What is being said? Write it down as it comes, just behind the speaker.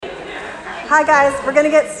Hi guys, we're going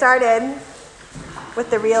to get started with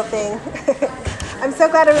the real thing. I'm so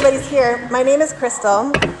glad everybody's here. My name is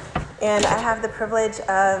Crystal, and I have the privilege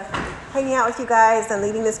of hanging out with you guys and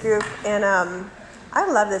leading this group. And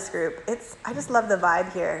I love this group. I just love the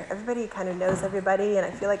vibe here. Everybody kind of knows everybody, and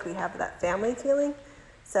I feel like we have that family feeling.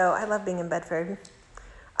 So I love being in Bedford.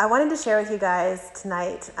 I wanted to share with you guys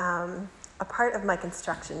tonight a part of my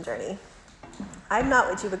construction journey. I'm not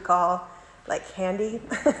what you would call like handy.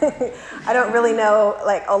 I don't really know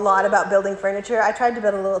like a lot about building furniture. I tried to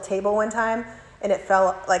build a little table one time and it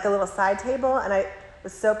fell like a little side table, and I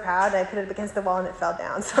was so proud, and I put it up against the wall and it fell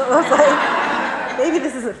down. So I was like, maybe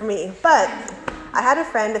this isn't for me. But I had a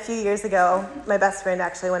friend a few years ago, my best friend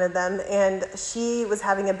actually, one of them, and she was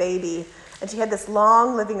having a baby, and she had this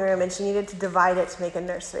long living room and she needed to divide it to make a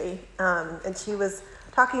nursery. And she was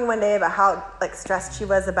talking one day about how like stressed she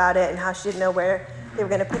was about it and how she didn't know where they were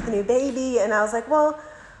going to put the new baby. And I was like, well,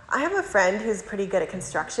 I have a friend who's pretty good at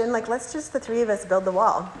construction. Like, let's just the three of us build the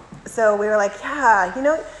wall. So we were like, yeah, you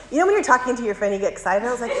know when you're talking to your friend, you get excited.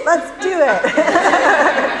 I was like, let's do it.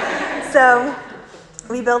 So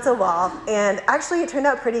we built a wall, and actually it turned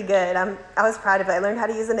out pretty good. I was proud of it. I learned how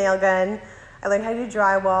to use a nail gun. I learned how to do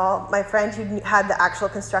drywall. My friend who had the actual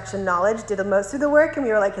construction knowledge did most of the work, and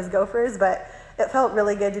we were like his gophers, but it felt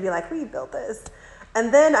really good to be like, we built this.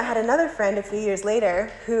 And then I had another friend a few years later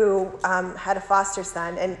who had a foster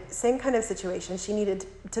son, and same kind of situation. She needed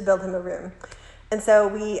to build him a room. And so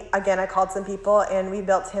I called some people, and we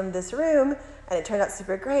built him this room, and it turned out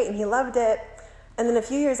super great, and he loved it. And then a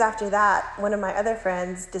few years after that, one of my other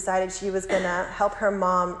friends decided she was gonna help her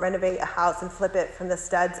mom renovate a house and flip it from the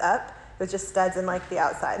studs up. It was just studs and like the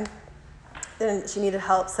outside. And she needed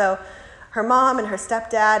help. So her mom and her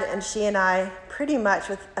stepdad and she and I, pretty much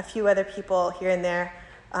with a few other people here and there,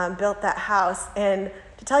 built that house. And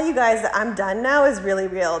to tell you guys that I'm done now is really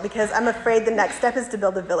real, because I'm afraid the next step is to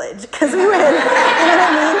build a village. Because we went, you know what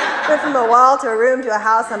I mean? Went from a wall to a room to a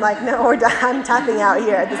house. I'm like, no, we're done. I'm tapping out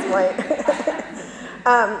here at this point.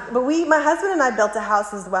 But my husband and I built a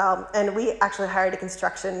house as well, and we actually hired a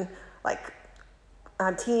construction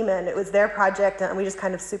team, and it was their project, and we just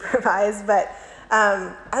kind of supervised. But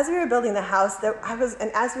as we were building the house,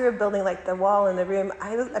 and as we were building like the wall in the room,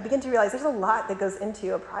 I began to realize there's a lot that goes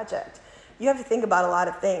into a project. You have to think about a lot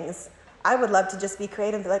of things. I would love to just be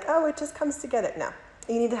creative and be like, oh, it just comes together. No,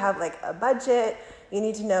 you need to have like a budget. You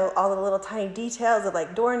need to know all the little tiny details of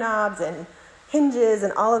like doorknobs and hinges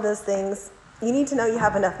and all of those things. You need to know you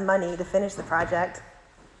have enough money to finish the project.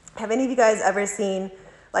 Have any of you guys ever seen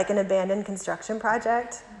like an abandoned construction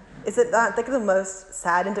project? Is it not like the most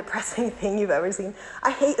sad and depressing thing you've ever seen?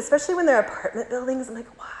 I hate, especially when they're apartment buildings, I'm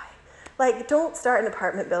like, why? Like, don't start an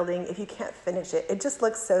apartment building if you can't finish it. It just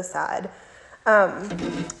looks so sad.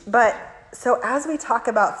 But so as we talk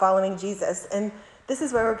about following Jesus, and this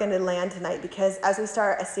is where we're going to land tonight, because as we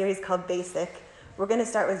start a series called Basic, we're going to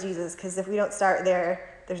start with Jesus, because if we don't start there,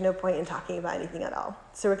 there's no point in talking about anything at all.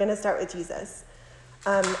 So we're going to start with Jesus.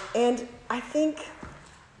 And I think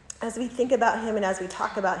as we think about him and as we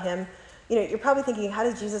talk about him, you're probably thinking, how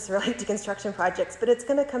does Jesus relate to construction projects? But it's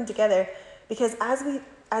going to come together, because as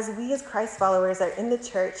we as Christ followers are in the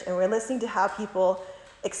church and we're listening to how people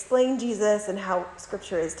explain Jesus and how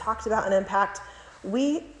scripture is talked about and unpacked,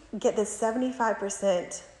 we get this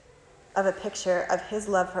 75% of a picture of his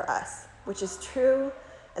love for us, which is true,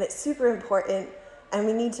 and it's super important, and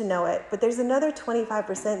we need to know it. But there's another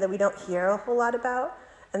 25% that we don't hear a whole lot about,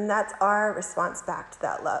 and that's our response back to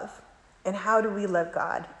that love. And how do we love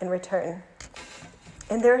God in return?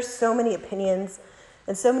 And there are so many opinions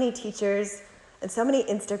and so many teachers and so many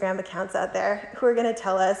Instagram accounts out there who are going to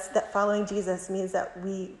tell us that following Jesus means that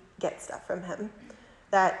we get stuff from him.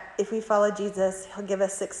 That if we follow Jesus, he'll give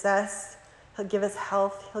us success, he'll give us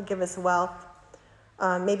health, he'll give us wealth.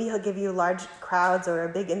 Maybe he'll give you large crowds or a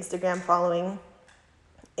big Instagram following.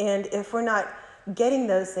 And if we're not getting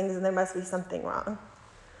those things, then there must be something wrong.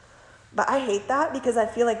 But I hate that, because I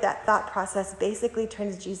feel like that thought process basically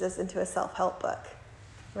turns Jesus into a self-help book,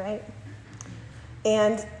 right?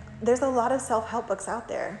 And there's a lot of self-help books out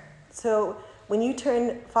there. So when you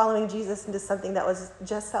turn following Jesus into something that was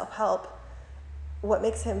just self-help, what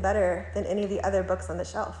makes him better than any of the other books on the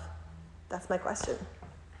shelf? That's my question.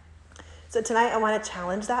 So tonight I want to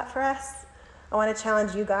challenge that for us. I want to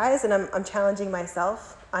challenge you guys, and I'm challenging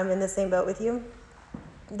myself. I'm in the same boat with you.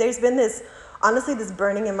 There's been this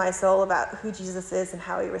burning in my soul about who Jesus is and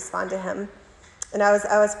how we respond to him. And I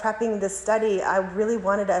was prepping this study. I really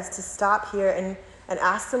wanted us to stop here and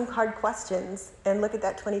ask some hard questions and look at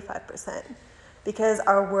that 25%, because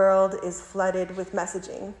our world is flooded with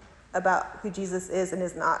messaging about who Jesus is and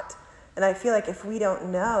is not. And I feel like if we don't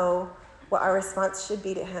know what our response should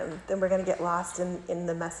be to him, then we're going to get lost in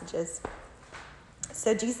the messages.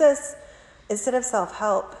 So Jesus, instead of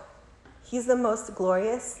self-help, he's the most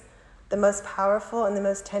glorious, the most powerful, and the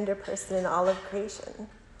most tender person in all of creation.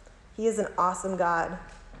 He is an awesome God,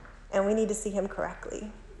 and we need to see him correctly.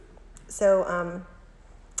 So I'm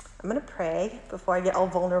going to pray before I get all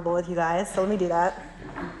vulnerable with you guys, so let me do that.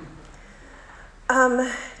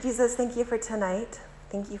 Jesus, thank you for tonight.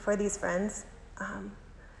 Thank you for these friends.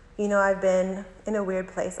 I've been in a weird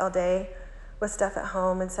place all day with stuff at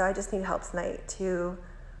home, and so I just need help tonight to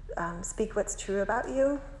speak what's true about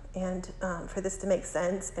you, and for this to make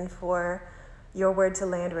sense, and for your word to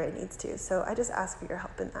land where it needs to. So I just ask for your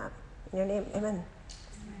help in that. In your name, amen.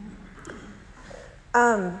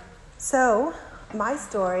 So my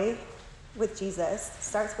story with Jesus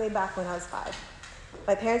starts way back when I was 5.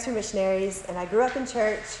 My parents were missionaries, and I grew up in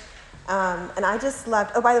church. And I just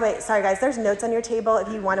loved, oh, by the way, sorry guys, there's notes on your table.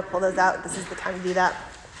 If you want to pull those out, this is the time to do that.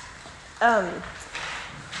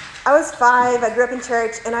 I was 5, I grew up in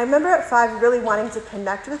church, and I remember at 5 really wanting to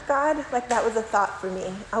connect with God. Like that was a thought for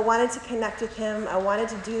me. I wanted to connect with him. I wanted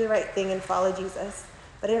to do the right thing and follow Jesus,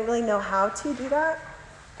 but I didn't really know how to do that.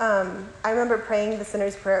 I remember praying the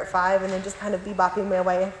sinner's prayer at 5 and then just kind of bebopping my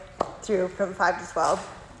way through from 5 to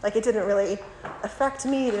 12. Like it didn't really affect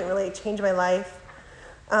me, it didn't really change my life.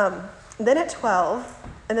 Then at 12,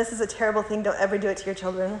 and this is a terrible thing, don't ever do it to your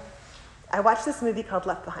children, I watched this movie called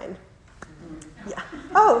Left Behind. Yeah.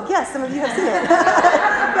 Oh, yes, some of you have seen it.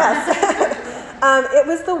 Yes. It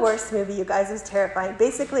was the worst movie, you guys. It was terrifying.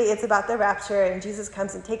 Basically, it's about the rapture, and Jesus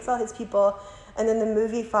comes and takes all his people, and then the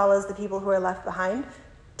movie follows the people who are left behind.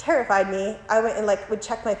 Terrified me. I went and would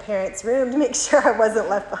check my parents' room to make sure I wasn't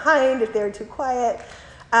left behind if they were too quiet.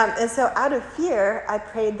 And so out of fear, I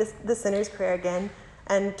prayed the sinner's prayer again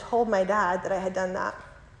and told my dad that I had done that.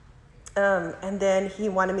 And then he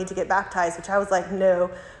wanted me to get baptized, which I was like, no,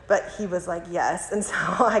 but he was like, yes. And so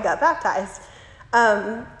I got baptized.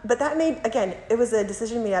 But that it was a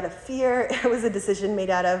decision made out of fear. It was a decision made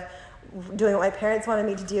out of doing what my parents wanted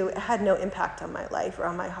me to do. It had no impact on my life or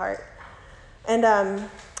on my heart. And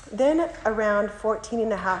then around 14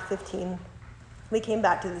 and a half, 15, we came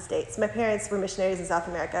back to the States. My parents were missionaries in South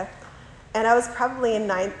America. And I was probably in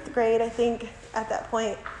 9th grade, I think, at that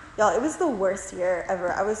point. Y'all, it was the worst year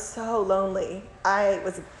ever. I was so lonely. I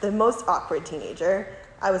was the most awkward teenager.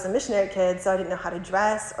 I was a missionary kid, so I didn't know how to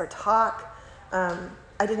dress or talk.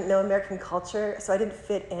 I didn't know American culture, so I didn't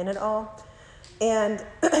fit in at all. And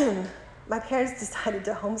my parents decided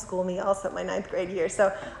to homeschool me also at my 9th grade year.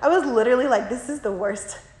 So I was literally like, this is the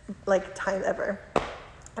worst time ever.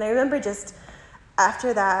 And I remember just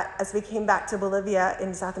after that, as we came back to Bolivia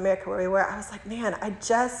in South America where we were, I was like, man, I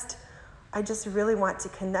just really want to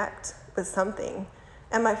connect with something.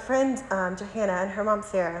 And my friend Johanna and her mom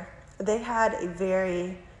Sarah, they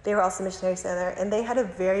were also missionaries there, and they had a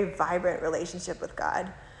very vibrant relationship with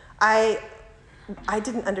God. I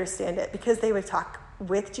didn't understand it because they would talk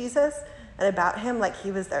with Jesus and about him like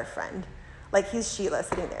he was their friend. Like he's Sheila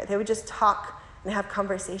sitting there. They would just talk and have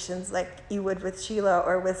conversations like you would with Sheila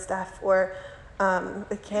or with Steph or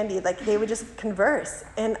with Candy. Like they would just converse.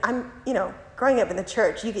 And I'm, growing up in the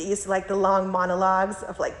church, you get used to the long monologues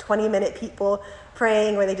of 20-minute people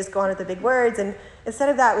praying where they just go on with the big words. And instead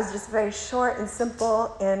of that, it was just very short and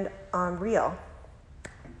simple and real.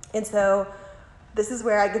 And so this is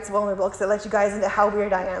where I get vulnerable because I let you guys into how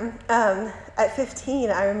weird I am. At 15,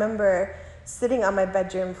 I remember sitting on my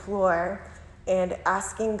bedroom floor and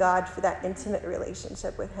asking God for that intimate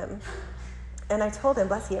relationship with him. And I told him,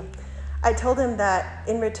 bless you, I told him that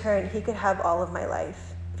in return, he could have all of my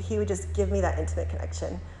life. He would just give me that intimate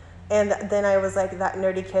connection. And then I was like that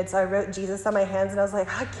nerdy kid, so I wrote Jesus on my hands, and I was like,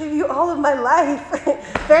 I'll give you all of my life.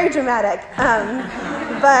 Very dramatic.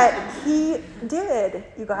 But he did,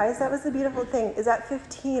 you guys. That was the beautiful thing, is at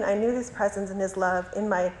 15, I knew his presence and his love in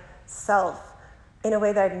myself in a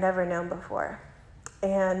way that I'd never known before.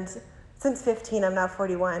 And since 15, I'm now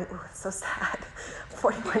 41. Ooh, it's so sad.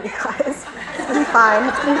 41, you guys. It's gonna be fine.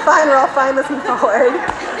 It's gonna be fine. We're all fine. Let's move forward.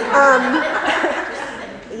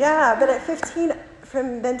 Yeah, but at 15,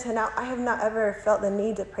 from then to now, I have not ever felt the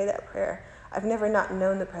need to pray that prayer. I've never not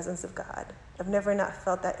known the presence of God. I've never not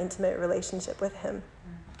felt that intimate relationship with him.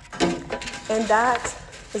 And that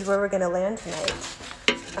is where we're going to land tonight.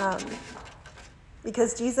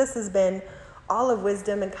 Because Jesus has been all of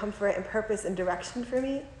wisdom and comfort and purpose and direction for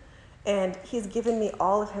me. And he's given me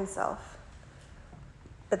all of himself.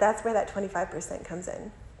 But that's where that 25% comes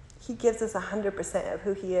in. He gives us 100% of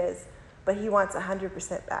who he is, but he wants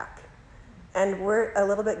 100% back. And we're a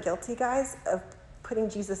little bit guilty, guys, of putting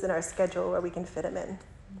Jesus in our schedule where we can fit him in.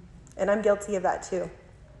 And I'm guilty of that too.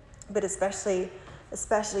 but especially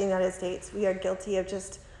in the United States, we are guilty of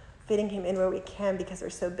just fitting him in where we can because we're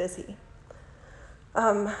so busy.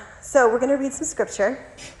 So we're going to read some scripture.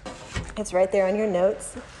 It's right there on your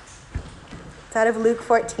notes. It's out of Luke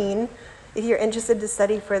 14. If you're interested to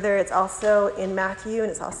study further, it's also in Matthew and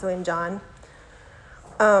it's also in John.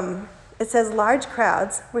 It says, large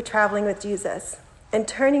crowds were traveling with Jesus, and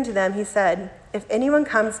turning to them, he said, if anyone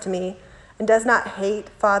comes to me and does not hate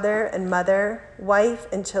father and mother, wife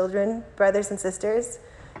and children, brothers and sisters,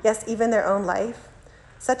 yes, even their own life,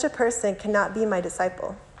 such a person cannot be my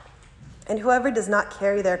disciple. And whoever does not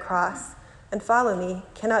carry their cross and follow me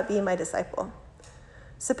cannot be my disciple.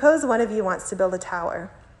 Suppose one of you wants to build a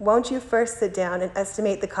tower. Won't you first sit down and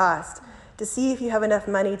estimate the cost to see if you have enough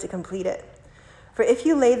money to complete it? For if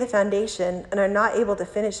you lay the foundation and are not able to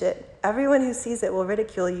finish it, everyone who sees it will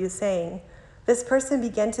ridicule you, saying, this person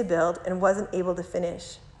began to build and wasn't able to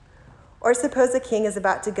finish. Or suppose a king is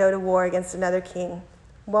about to go to war against another king.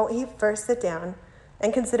 Won't he first sit down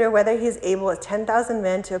and consider whether he is able with 10,000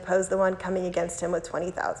 men to oppose the one coming against him with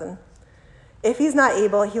 20,000? If he's not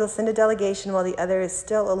able, he will send a delegation while the other is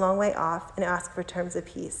still a long way off and ask for terms of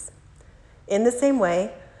peace. In the same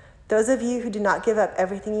way, those of you who do not give up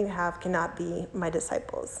everything you have cannot be my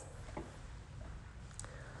disciples.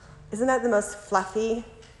 Isn't that the most fluffy,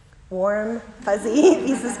 warm, fuzzy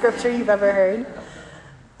piece of scripture you've ever heard?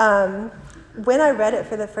 When I read it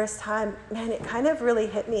for the first time, man, it kind of really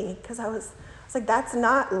hit me because I was like, that's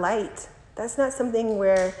not light. That's not something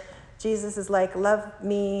where Jesus is like, love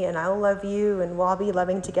me and I'll love you and we'll all be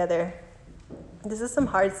loving together. This is some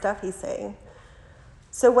hard stuff he's saying.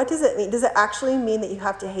 So what does it mean? Does it actually mean that you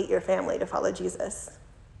have to hate your family to follow Jesus?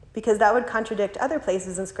 Because that would contradict other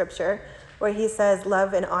places in Scripture where he says,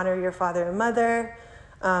 love and honor your father and mother,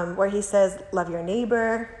 where he says, love your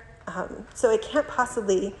neighbor. So it can't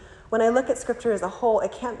possibly, when I look at Scripture as a whole,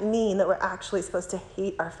 it can't mean that we're actually supposed to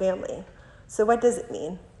hate our family. So what does it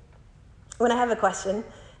mean? When I have a question,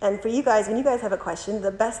 and for you guys, when you guys have a question,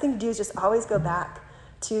 the best thing to do is just always go back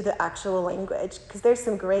to the actual language, because there's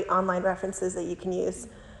some great online references that you can use.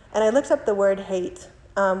 And I looked up the word hate,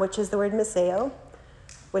 which is the word miseo,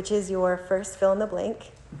 which is your first fill in the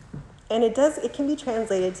blank. And it can be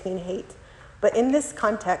translated to mean hate. But in this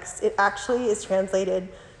context, it actually is translated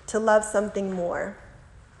to love something more.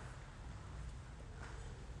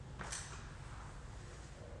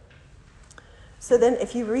 So then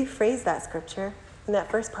if you rephrase that scripture, in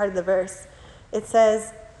that first part of the verse, it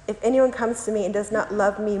says, if anyone comes to me and does not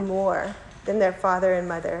love me more than their father and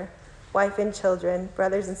mother, wife and children,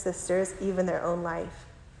 brothers and sisters, even their own life.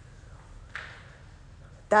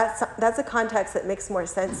 That's a context that makes more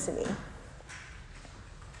sense to me.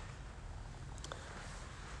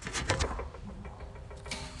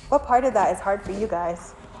 What part of that is hard for you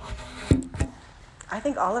guys? I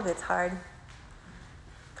think all of it's hard.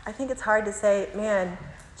 I think it's hard to say, man,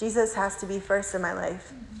 Jesus has to be first in my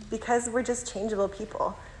life, because we're just changeable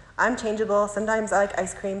people. I'm changeable. Sometimes I like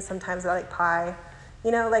ice cream. Sometimes I like pie.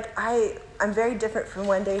 You know, like I'm very different from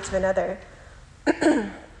one day to another.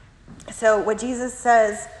 So what Jesus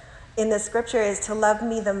says in the scripture is to love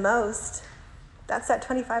me the most. That's that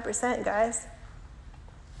 25%, guys.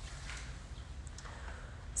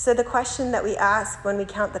 So the question that we ask when we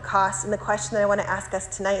count the cost, and the question that I want to ask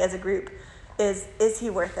us tonight as a group is he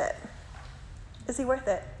worth it? Is he worth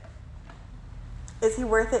it? Is he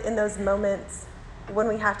worth it in those moments when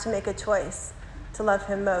we have to make a choice to love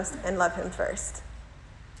him most and love him first?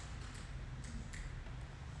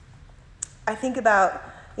 I think about,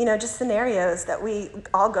 just scenarios that we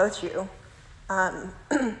all go through.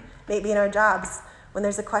 Maybe in our jobs, when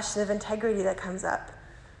there's a question of integrity that comes up,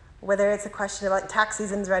 whether it's a question about tax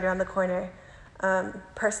season's right around the corner,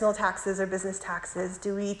 personal taxes or business taxes.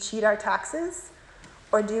 Do we cheat our taxes,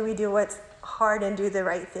 or do we do what's hard and do the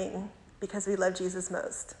right thing because we love Jesus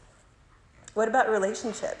most? What about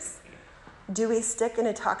relationships? Do we stick in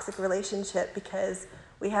a toxic relationship because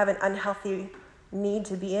we have an unhealthy need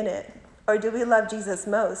to be in it? Or do we love Jesus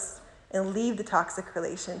most and leave the toxic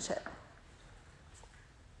relationship?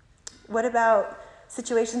 What about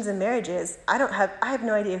situations in marriages? I have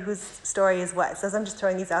no idea whose story is what, so I'm just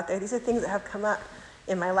throwing these out there. These are things that have come up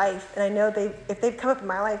in my life, and I know if they've come up in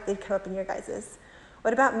my life, they'd come up in your guys's.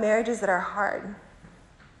 What about marriages that are hard?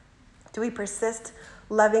 Do we persist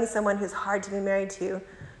loving someone who's hard to be married to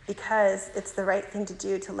because it's the right thing to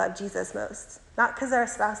do to love Jesus most? Not because our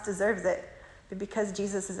spouse deserves it, but because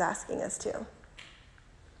Jesus is asking us to.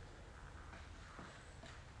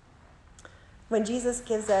 When Jesus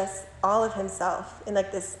gives us all of himself in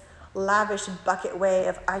like this lavish bucket way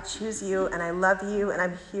of I choose you and I love you and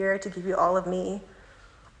I'm here to give you all of me,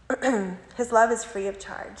 his love is free of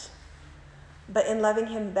charge. But in loving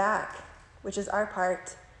him back, which is our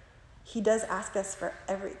part, he does ask us for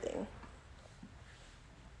everything.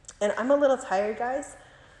 And I'm a little tired, guys,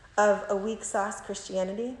 of a weak sauce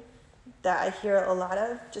Christianity that I hear a lot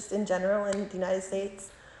of, just in general in the United States,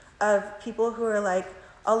 of people who are like,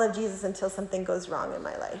 I'll love Jesus until something goes wrong in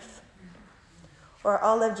my life. Or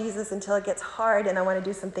I'll love Jesus until it gets hard and I want to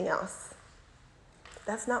do something else.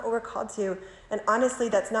 That's not what we're called to. And honestly,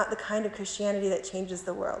 that's not the kind of Christianity that changes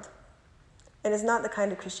the world. And it's not the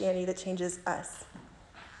kind of Christianity that changes us.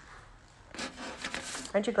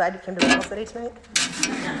 Aren't you glad you came to Bible study tonight?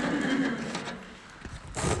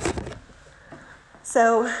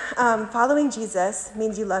 So, following Jesus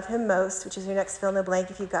means you love him most, which is your next fill in the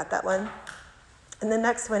blank if you've got that one. And the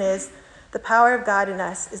next one is, the power of God in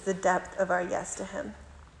us is the depth of our yes to him.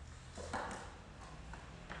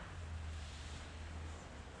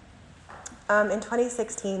 In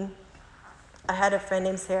 2016, I had a friend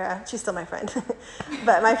named Sarah. She's still my friend.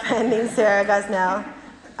 But my friend named Sarah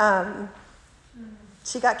Gosnell,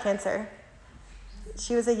 she got cancer.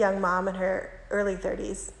 She was a young mom in her early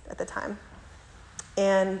 30s at the time.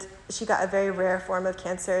 And she got a very rare form of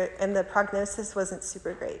cancer, and the prognosis wasn't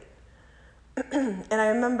super great. And I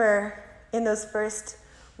remember in those first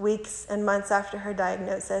weeks and months after her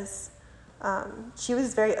diagnosis, she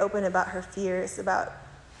was very open about her fears about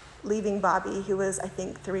leaving Bobby, who was, I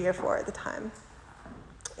think, 3 or 4 at the time.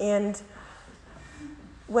 And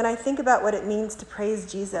when I think about what it means to praise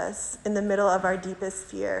Jesus in the middle of our deepest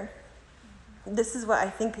fear, this is what I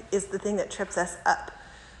think is the thing that trips us up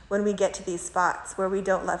when we get to these spots where we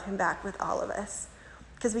don't love him back with all of us.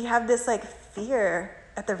 Because we have this like fear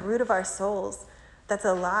at the root of our souls that's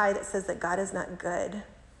a lie that says that God is not good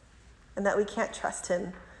and that we can't trust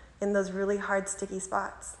him in those really hard, sticky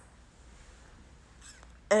spots.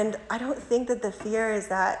 And I don't think that the fear is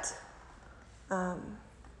that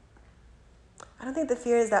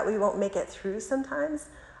we won't make it through sometimes.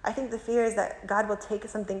 I think the fear is that God will take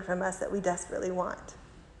something from us that we desperately want.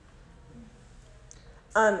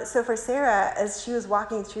 So for Sarah, as she was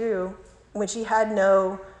walking through, when she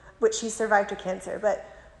she survived her cancer, but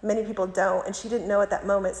many people don't, and she didn't know at that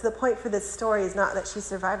moment. So the point for this story is not that she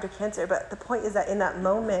survived her cancer, but the point is that in that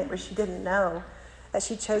moment where she didn't know, that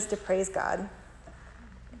she chose to praise God.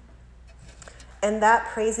 And that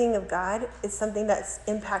praising of God is something that's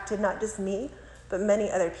impacted not just me, but many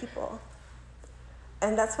other people.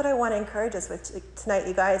 And that's what I want to encourage us with tonight,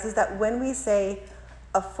 you guys, is that when we say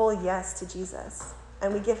a full yes to Jesus,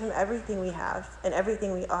 and we give him everything we have and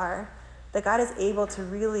everything we are, that God is able to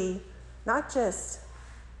really not just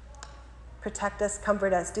protect us,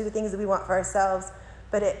 comfort us, do the things that we want for ourselves,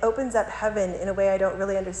 but it opens up heaven in a way I don't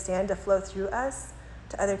really understand to flow through us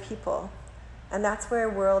to other people. And that's where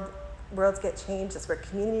worlds get changed, that's where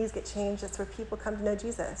communities get changed, that's where people come to know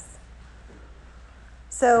Jesus.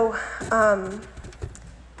 So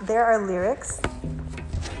there are lyrics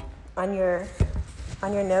on your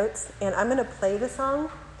notes, and I'm going to play the song.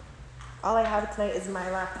 All I have tonight is my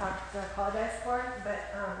laptop, which I apologize for, but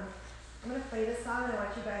I'm going to play this song, and I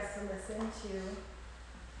want you guys to listen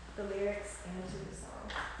to the lyrics and to the song.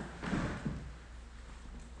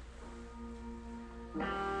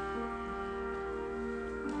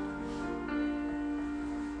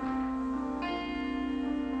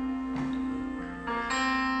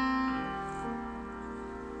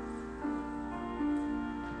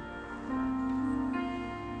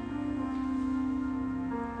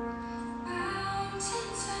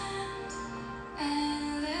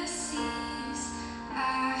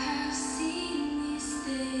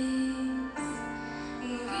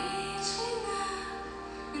 Reaching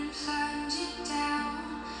up and plunging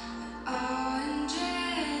down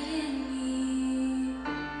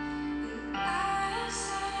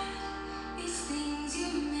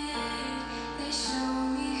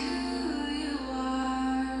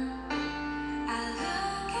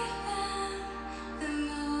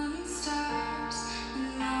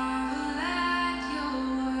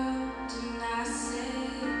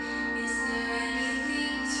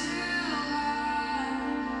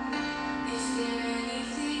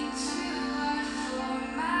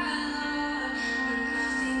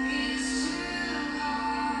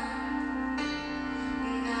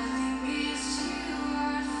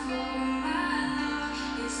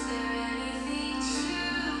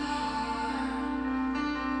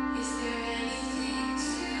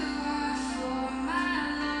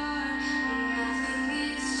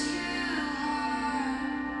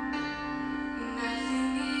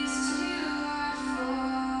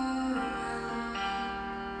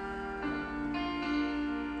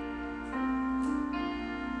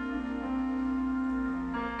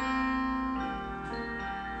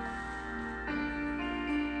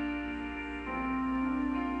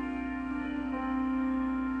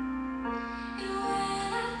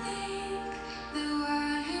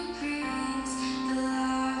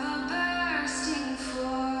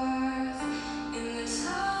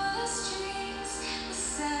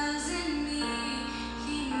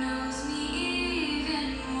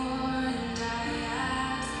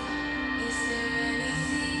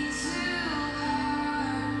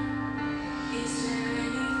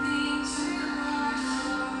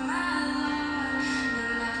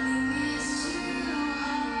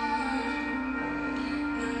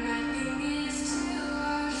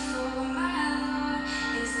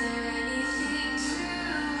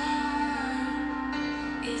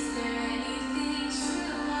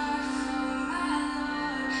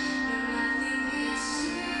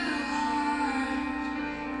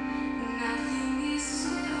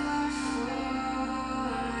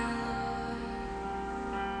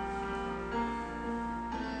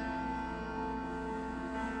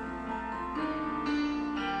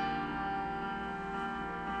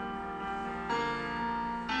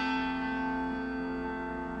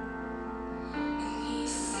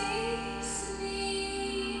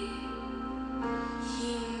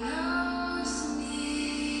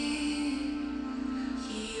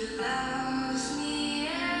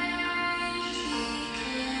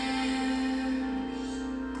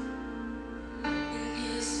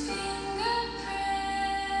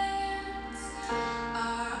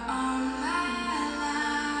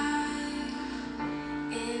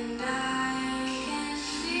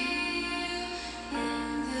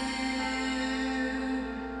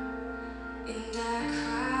And I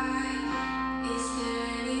cry, is there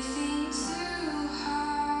anything too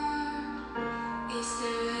hard? Is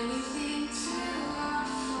there anything too hard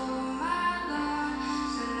for my Lord?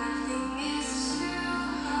 No, nothing is too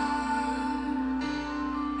hard.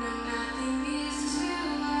 No, nothing is too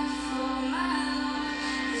hard for my Lord.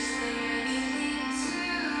 Is there anything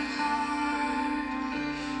too hard?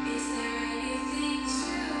 Is there anything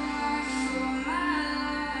too hard for my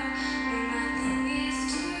Lord? No, nothing is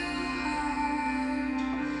too hard.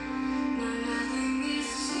 No, nothing is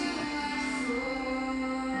too hard for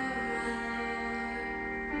my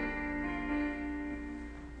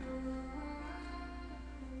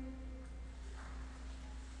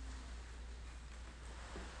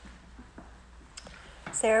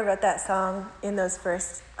Sarah wrote that song in those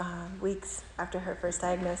first weeks after her first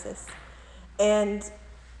diagnosis. And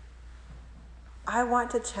I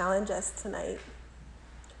want to challenge us tonight.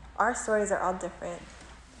 Our stories are all different.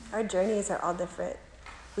 Our journeys are all different.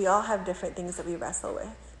 We all have different things that we wrestle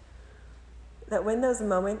with. That when those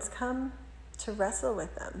moments come, to wrestle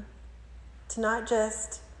with them. To not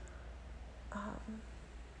just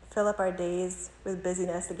fill up our days with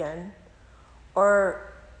busyness again, or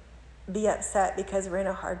be upset because we're in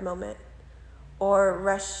a hard moment, or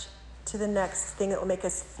rush to the next thing that will make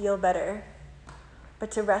us feel better,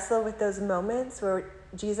 but to wrestle with those moments where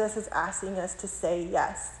Jesus is asking us to say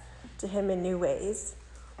yes to him in new ways,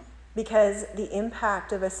 because the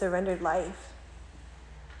impact of a surrendered life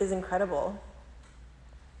is incredible.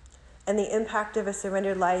 And the impact of a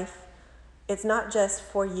surrendered life, it's not just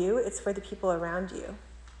for you, it's for the people around you.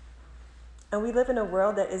 And we live in a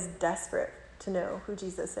world that is desperate to know who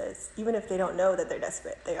Jesus is. Even if they don't know that they're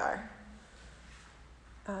desperate, they are.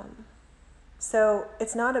 So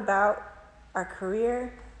it's not about our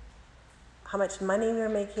career, how much money we're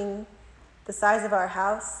making, the size of our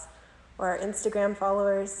house, or our Instagram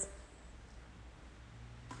followers.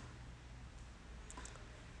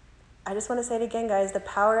 I just want to say it again, guys. The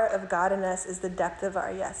power of God in us is the depth of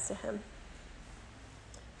our yes to him.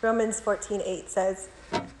 Romans 14:8 says,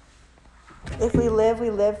 if we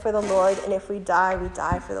live for the Lord, and if we die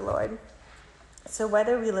for the Lord. So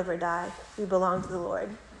whether we live or die, we belong to the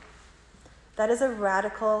Lord. That is a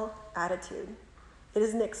radical attitude. It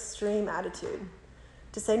is an extreme attitude.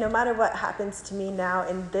 To say, no matter what happens to me now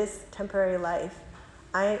in this temporary life,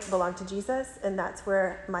 I belong to Jesus, and that's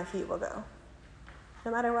where my feet will go.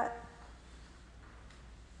 No matter what.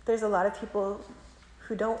 There's a lot of people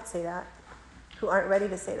who don't say that, who aren't ready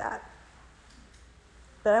to say that.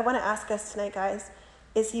 But I want to ask us tonight, guys,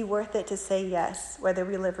 is he worth it to say yes, whether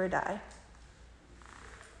we live or die?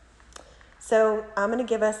 So I'm going to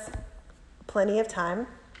give us plenty of time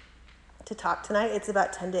to talk tonight. It's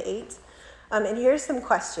about 10 to 8. And here's some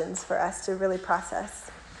questions for us to really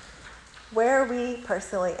process. Where are we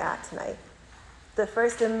personally at tonight? The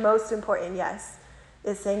first and most important yes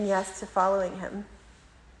is saying yes to following him.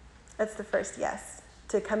 That's the first yes.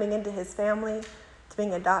 To coming into his family, to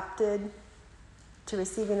being adopted, to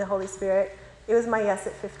receiving the Holy Spirit. It was my yes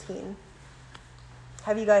at 15.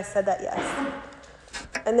 Have you guys said that yes?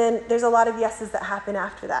 And then there's a lot of yeses that happen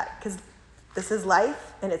after that, because this is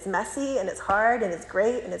life, and it's messy, and it's hard, and it's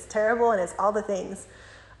great, and it's terrible, and it's all the things.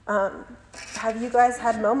 Have you guys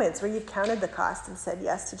had moments where you've counted the cost and said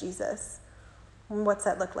yes to Jesus? And what's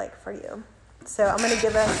that look like for you? So I'm going to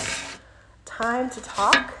give us time to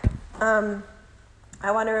talk.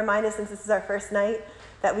 I want to remind us, since this is our first night,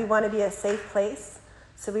 that we want to be a safe place.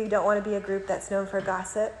 So we don't want to be a group that's known for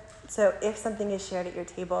gossip. So if something is shared at your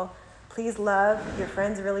table, please love your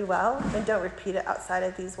friends really well and don't repeat it outside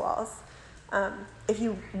of these walls. If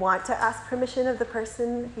you want to ask permission of the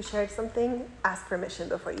person who shared something, ask permission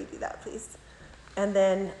before you do that, please. And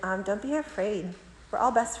then don't be afraid. We're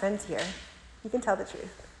all best friends here. You can tell the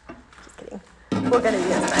truth. Just kidding. We're going to be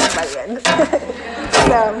best friends by the end.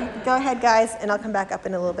 So go ahead, guys, and I'll come back up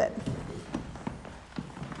in a little bit.